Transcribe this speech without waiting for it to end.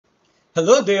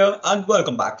Hello there and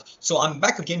welcome back. So I'm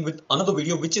back again with another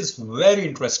video which is very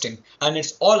interesting and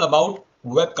it's all about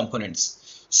web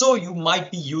components. So you might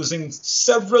be using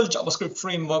several JavaScript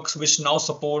frameworks which now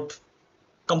support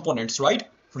components, right?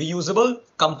 Reusable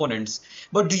components.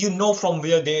 But do you know from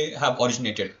where they have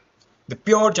originated? The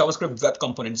pure JavaScript web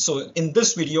components. So in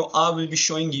this video, I will be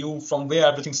showing you from where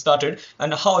everything started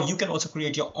and how you can also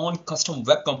create your own custom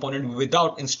web component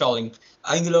without installing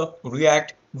Angular,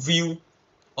 React, Vue,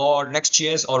 or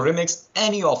Next.js or Remix,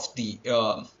 any of the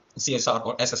CSR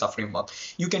or SSR framework.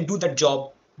 You can do that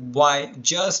job by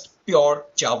just pure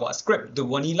JavaScript, the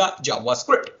vanilla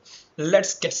JavaScript.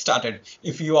 Let's get started.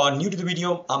 If you are new to the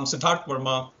video, I'm Siddhartha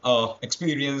Verma,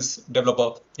 experienced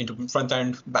developer into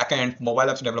front-end, back-end, mobile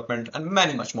apps development, and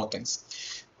many much more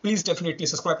things. Please definitely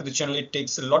subscribe to the channel. It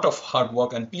takes a lot of hard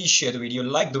work, and please share the video,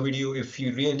 like the video if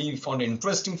you really found it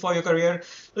interesting for your career.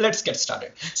 Let's get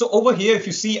started. So over here, if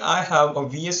you see, I have a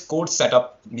VS Code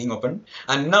setup being opened,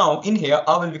 and now in here,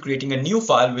 I will be creating a new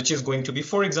file, which is going to be,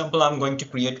 for example, I'm going to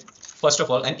create, first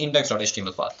of all, an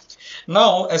index.html file.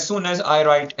 Now, as soon as I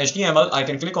write HTML, I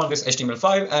can click on this HTML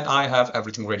file and I have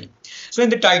everything ready. So in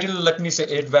the title, let me say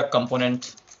it web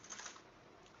component.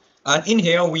 And in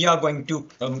here, we are going to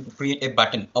create a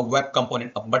button, a web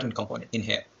component, a button component in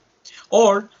here.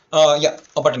 Or, yeah,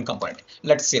 a button component.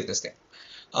 Let's save this thing.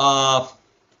 And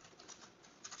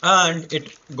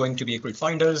it's going to be a quick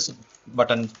finders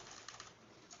button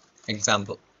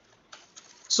example.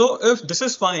 So if this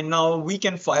is fine, now we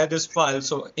can fire this file.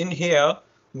 So in here,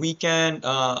 we can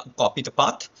copy the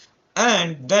path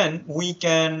and then we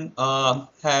can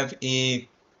have a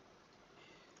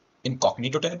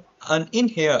incognito tab, and in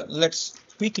here let's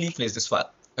quickly place this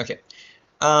file. Okay,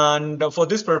 and for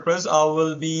this purpose I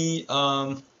will be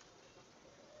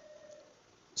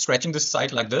stretching this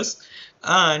site like this,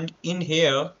 and in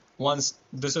here, once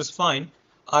this is fine,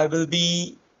 I will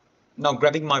be now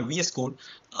grabbing my VS Code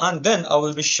and then I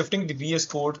will be shifting the VS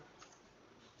Code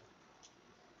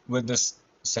with this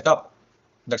setup.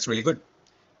 That's really good.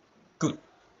 Cool.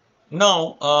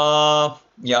 Now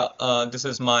this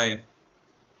is my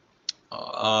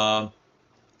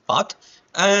path,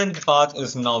 and the path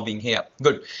is now being here.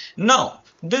 Good. Now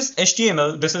this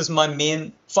HTML, this is my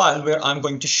main file where I'm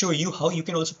going to show you how you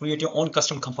can also create your own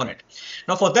custom component.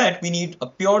 Now for that we need a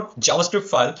pure JavaScript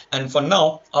file, and for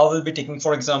now I will be taking,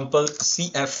 for example,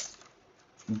 CF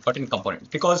button component,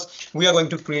 because we are going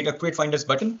to create a create finders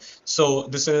button. So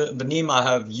this is the name I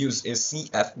have used is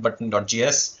CF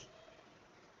button.js.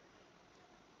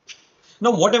 Now,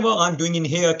 whatever I'm doing in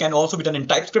here can also be done in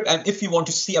TypeScript. And if you want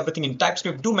to see everything in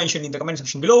TypeScript, do mention in the comment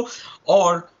section below,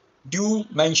 or do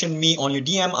mention me on your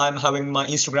DM. I'm having my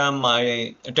Instagram,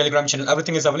 my Telegram channel,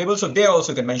 everything is available. So there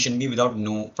also you can mention me without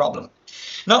no problem.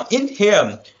 Now in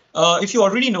here, if you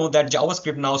already know that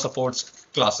JavaScript now supports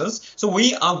classes, so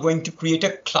we are going to create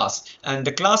a class, and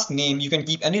the class name, you can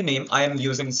keep any name. I am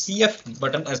using CF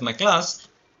button as my class,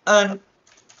 and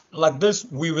like this,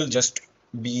 we will just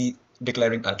be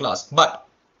declaring our class. But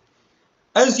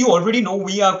as you already know,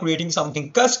 we are creating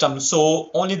something custom, so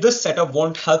only this setup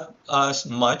won't help us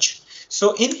much.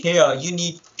 So in here, you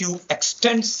need to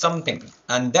extend something,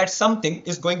 and that something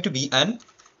is going to be an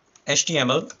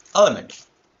HTML element.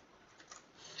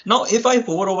 Now, if I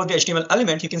hover over the HTML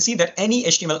element, you can see that any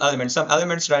HTML element, some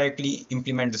elements directly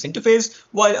implement this interface,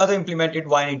 while other implement it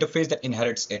via an interface that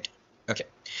inherits it. Okay.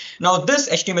 Now this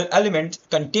HTML element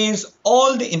contains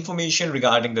all the information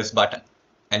regarding this button.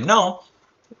 And now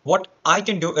what I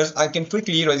can do is I can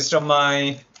quickly register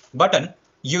my button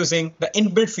using the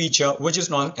inbuilt feature which is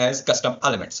known as custom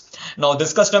elements. Now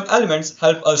this custom elements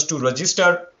help us to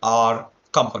register our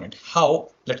component.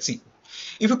 How? Let's see.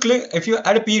 If you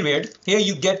add a period, here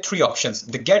you get three options: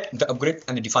 the get, the upgrade,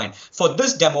 and the define. For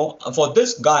this demo, for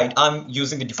this guide, I'm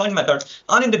using the define method.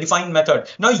 And in the define method,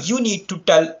 now you need to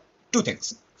tell two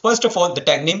things. First of all, the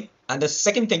tag name, and the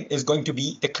second thing is going to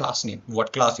be the class name,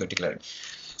 what class you're declaring.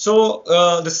 So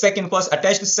the second, first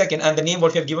attach the second, and the name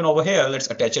what we have given over here, let's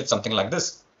attach it something like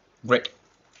this. Great.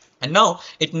 And now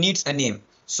it needs a name.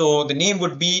 So the name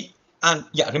would be, and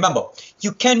yeah, remember,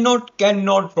 you cannot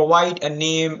provide a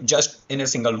name just in a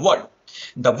single word.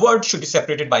 The word should be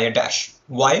separated by a dash.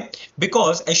 Why?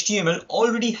 Because HTML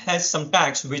already has some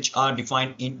tags which are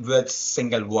defined in with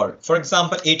single word. For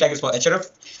example, a tag is for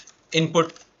href,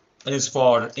 input is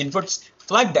for inputs,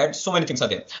 like that. So many things are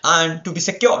there. And to be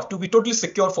secure, to be totally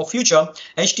secure for future,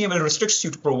 HTML restricts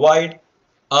you to provide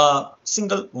a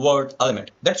single word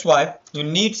element. That's why you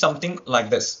need something like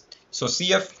this. So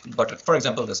CF button, for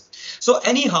example, this. So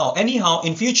anyhow,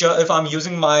 in future, if I'm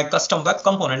using my custom web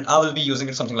component, I will be using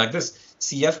it something like this,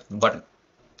 CF button,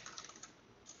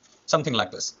 something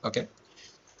like this. Okay.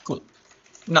 Cool.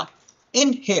 Now,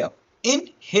 in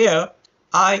here,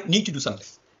 I need to do something.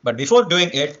 But before doing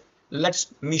it, let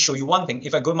me show you one thing.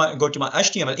 If I go to my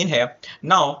HTML in here,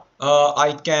 now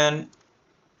I can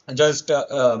just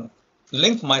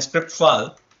link my script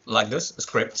file like this,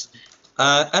 scripts,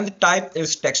 and the type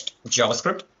is text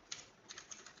JavaScript,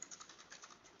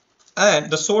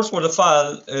 and the source for the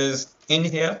file is in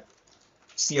here,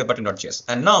 cf-button.js,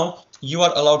 and now you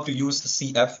are allowed to use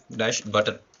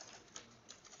cf-button,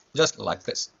 just like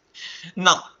this.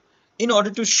 Now, in order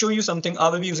to show you something, I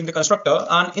will be using the constructor,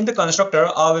 and in the constructor,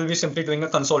 I will be simply doing a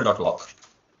console.log,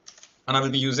 and I will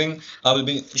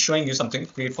be showing you something,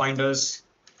 create finders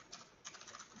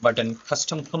button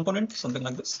custom component, something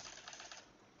like this,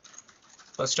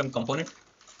 custom component.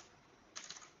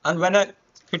 And when I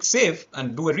hit save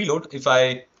and do a reload, if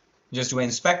I just do an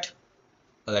inspect,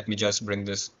 let me just bring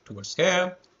this towards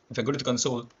here. If I go to the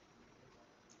console,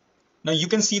 now you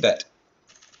can see that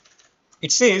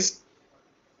it says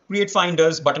create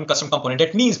finders button custom component.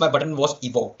 That means my button was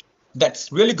evoked.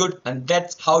 That's really good, and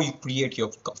that's how you create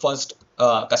your first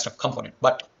custom component.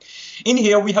 But in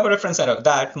here we have a reference error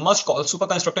that must call super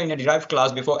constructor in a derived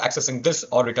class before accessing this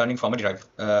or returning from a derived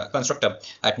constructor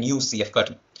at new CF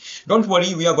button. Don't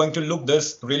worry, we are going to look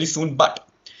this really soon, but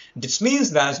this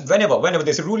means that whenever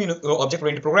there's a rule in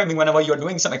object-oriented programming, whenever you're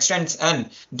doing some extents and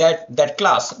that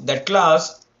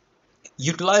class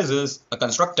utilizes a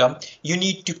constructor, you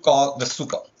need to call the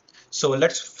super. So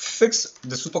let's fix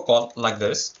the super call like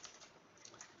this.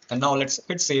 And now let's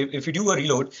hit save. If you do a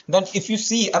reload, then if you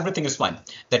see everything is fine,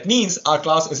 that means our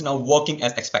class is now working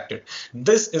as expected.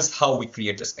 This is how we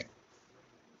create this thing.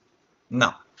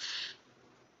 Now,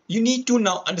 you need to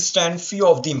now understand few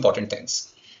of the important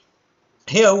things.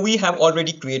 Here we have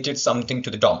already created something to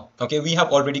the DOM. Okay, we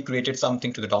have already created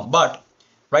something to the DOM, but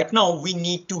right now we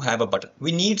need to have a button.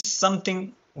 We need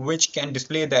something which can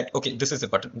display that, okay, this is a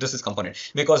button, this is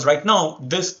component, because right now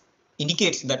this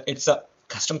indicates that it's a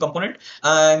custom component,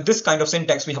 and this kind of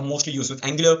syntax we have mostly used with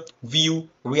Angular, Vue,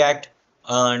 React,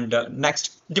 and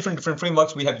Next. Different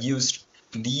frameworks we have used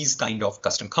these kind of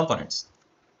custom components.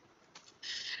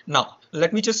 Now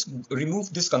let me just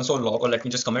remove this console log, or let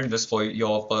me just comment this for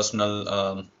your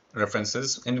personal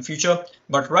references in the future.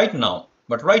 But right now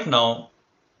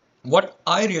what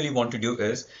I really want to do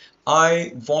is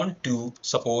I want to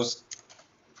suppose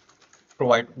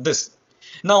provide this.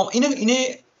 Now in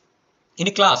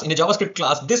a class, in a JavaScript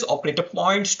class, this operator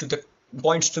points to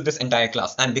this entire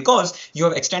class, and because you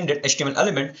have extended HTML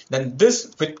element, then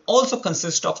this will also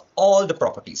consist of all the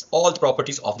properties of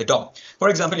the DOM. For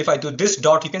example, if I do this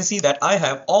dot, you can see that I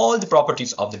have all the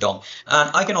properties of the DOM,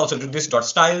 and I can also do this dot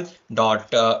style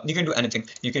dot you can do anything.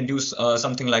 You can do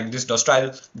something like this dot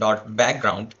style dot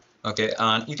background, okay,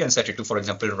 and you can set it to, for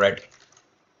example, red.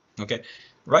 Okay,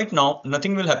 right now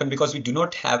nothing will happen because we do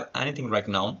not have anything right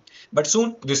now, but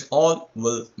soon this all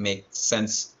will make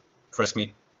sense, trust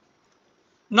me.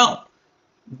 Now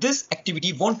this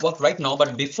activity won't work right now,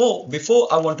 but before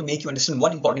I want to make you understand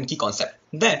one important key concept,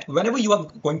 that whenever you are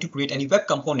going to create any web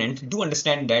component, do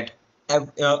understand that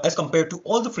as compared to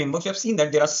all the frameworks, we have seen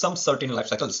that there are some certain life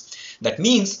cycles. That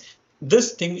means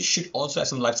this thing should also have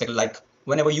some life cycle. Like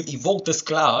whenever you evoke this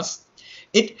class,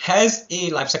 it has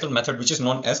a lifecycle method which is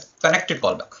known as connected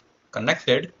callback.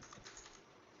 Connected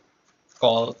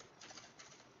callback.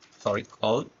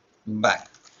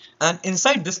 And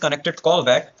inside this connected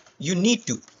callback, you need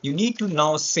to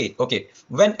now say, okay,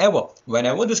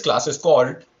 whenever this class is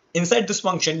called, inside this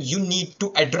function, you need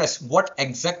to address what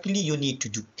exactly you need to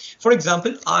do. For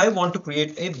example, I want to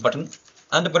create a button,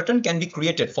 and the button can be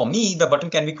created. For me, the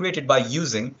button can be created by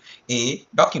using a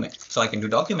document. So I can do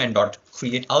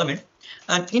document.create element.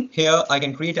 And in here, I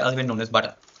can create an element known as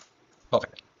button.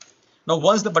 Perfect. Now,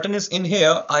 once the button is in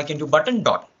here, I can do button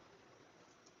dot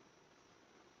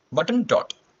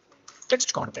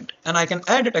text content, and I can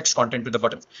add a text content to the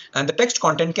button. And the text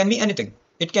content can be anything.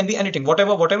 It can be anything.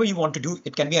 Whatever you want to do,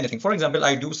 it can be anything. For example,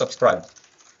 I do subscribe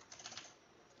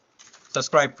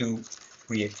to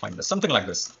create finder, something like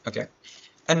this. Okay.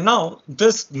 And now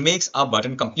this makes our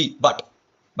button complete. But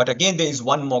again, there is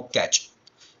one more catch.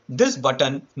 This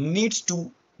button needs to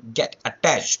get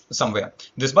attached somewhere.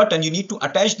 You need to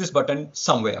attach this button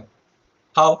somewhere.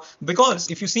 How? Because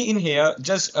if you see in here,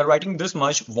 just writing this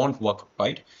much won't work,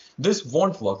 right? This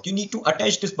won't work. You need to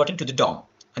attach this button to the DOM.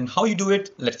 And how you do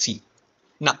it, let's see.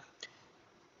 Now,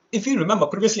 if you remember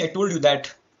previously, I told you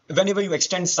that whenever you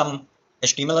extend some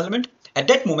HTML element, at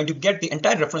that moment you get the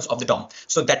entire reference of the DOM.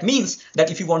 So that means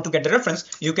that if you want to get the reference,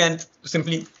 you can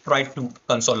simply write to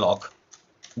console log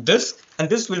this, and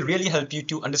this will really help you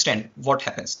to understand what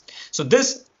happens. So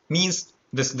this means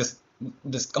this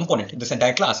this component, this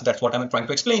entire class. That's what I'm trying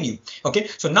to explain you. Okay,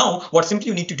 so now what simply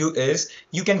you need to do is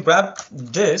you can grab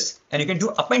this and you can do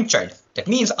append child. That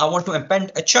means I want to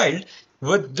append a child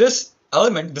with this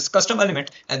element, this custom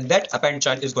element, and that append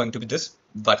child is going to be this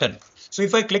button. So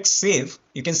if I click save,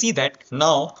 you can see that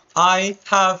now I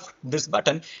have this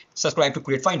button, subscribe to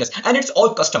create finders, and it's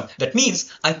all custom. That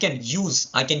means I can use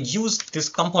this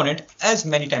component as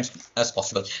many times as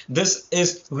possible. This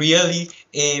is really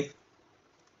a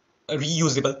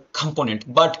reusable component,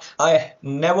 but I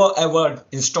never ever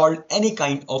installed any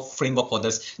kind of framework for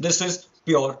this. This is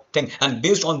pure thing, and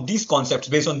based on these concepts,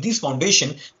 based on this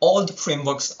foundation, all the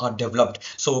frameworks are developed.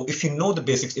 So if you know the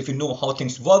basics, if you know how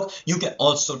things work, you can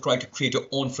also try to create your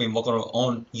own framework or your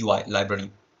own UI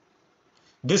library.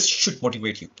 This should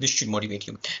motivate you. This should motivate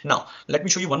you. Now let me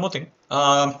show you one more thing.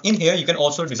 In here you can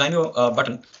also design your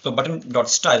button. So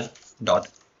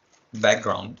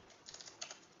button.style.background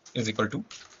is equal to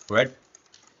red.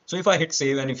 So if I hit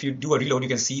save and if you do a reload, you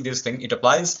can see this thing, it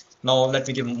applies. Now let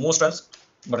me give more styles.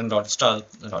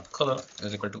 Button.style.color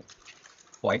is equal to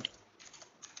white.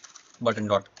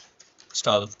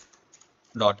 Button.style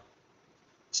dot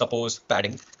suppose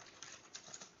padding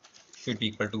should be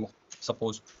equal to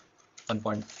suppose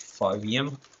 1.5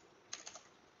 em.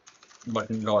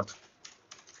 Button dot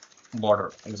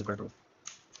border is equal to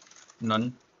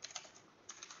none.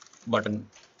 Button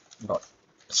dot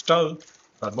style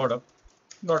dot border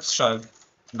dot style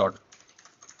dot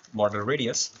border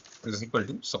radius is equal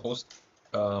to suppose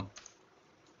 8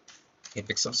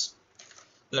 pixels.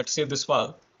 Let's save this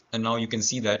file, and now you can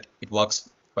see that it works,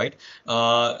 right?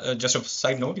 Just a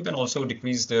side note, you can also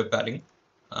decrease the padding,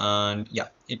 and yeah,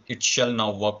 it shall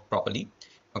now work properly.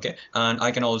 Okay, and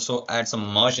I can also add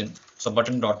some margin. So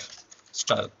button dot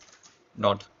style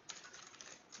dot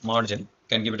margin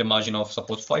can give it a margin of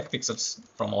suppose 5 pixels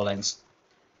from all ends.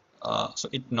 So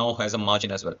it now has a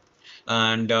margin as well.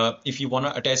 And if you want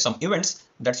to attach some events,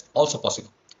 that's also possible.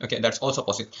 Okay, that's also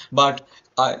possible. But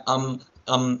I'm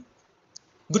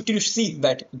good to see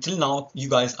that till now you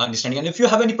guys are understanding. And if you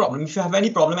have any problem,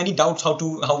 any doubts how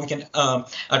we can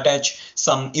attach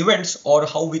some events, or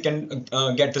how we can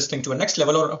get this thing to a next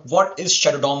level, or what is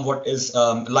shadow DOM, what is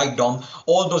light DOM,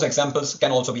 all those examples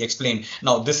can also be explained.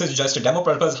 Now this is just a demo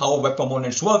purpose how web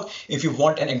components work. If you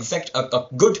want an exact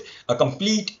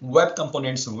complete web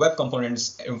components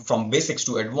from basics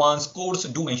to advanced course,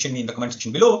 do mention me in the comment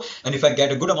section below, and if I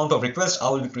get a good amount of requests, I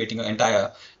will be creating an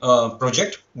entire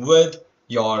project with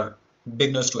your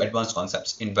beginners to advanced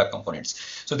concepts in web components.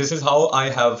 So this is how I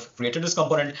have created this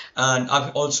component, and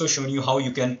I've also shown you how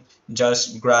you can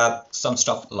just grab some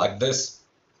stuff like this.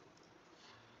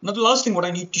 Now the last thing what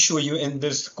I need to show you in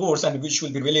this course, and which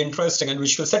will be really interesting and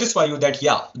which will satisfy you that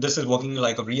yeah, this is working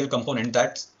like a real component,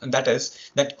 that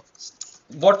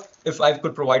what if I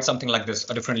could provide something like this,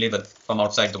 a different label from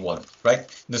outside the world, right?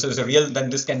 This is a real, then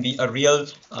this can be a real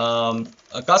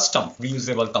a custom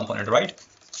reusable component, right?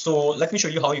 So let me show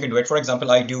you how you can do it. For example,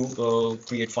 I do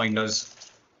create finders.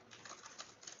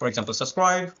 For example,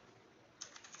 subscribe.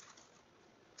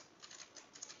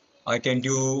 I can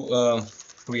do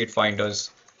create finders,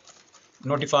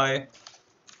 notify.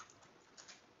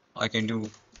 I can do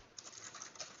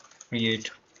create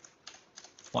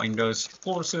finders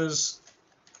courses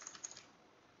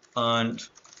and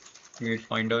create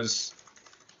finders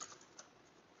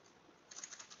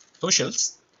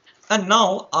socials. And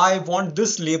now I want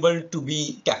this label to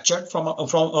be captured from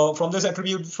this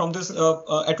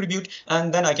attribute,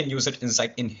 and then I can use it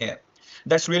inside in here.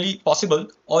 That's really possible.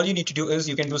 All you need to do is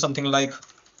you can do something like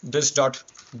this dot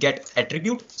get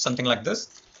attribute, something like this,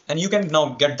 and you can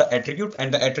now get the attribute,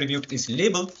 and the attribute is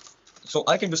label. So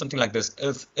I can do something like this.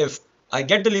 If I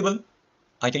get the label,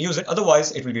 I can use it.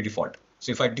 Otherwise, it will be default.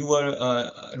 So if I do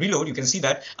a reload, you can see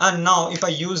that. And now if I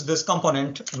use this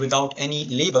component without any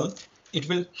label, it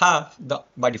will have the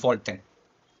by default thing.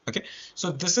 Okay,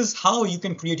 so this is how you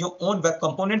can create your own web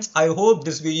components. I hope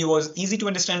this video was easy to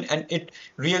understand, and it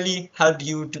really helped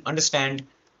you to understand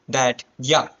that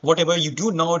yeah, whatever you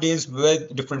do nowadays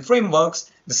with different frameworks,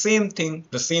 the same thing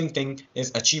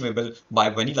is achievable by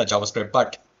vanilla JavaScript.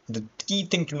 But the key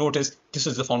thing to note is this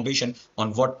is the foundation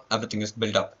on what everything is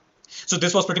built up. So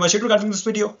this was pretty much it regarding this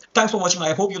video. Thanks for watching.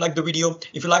 I hope you liked the video.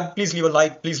 If you like, please leave a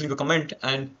like, please leave a comment,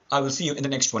 and I will see you in the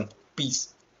next one.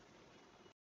 Peace.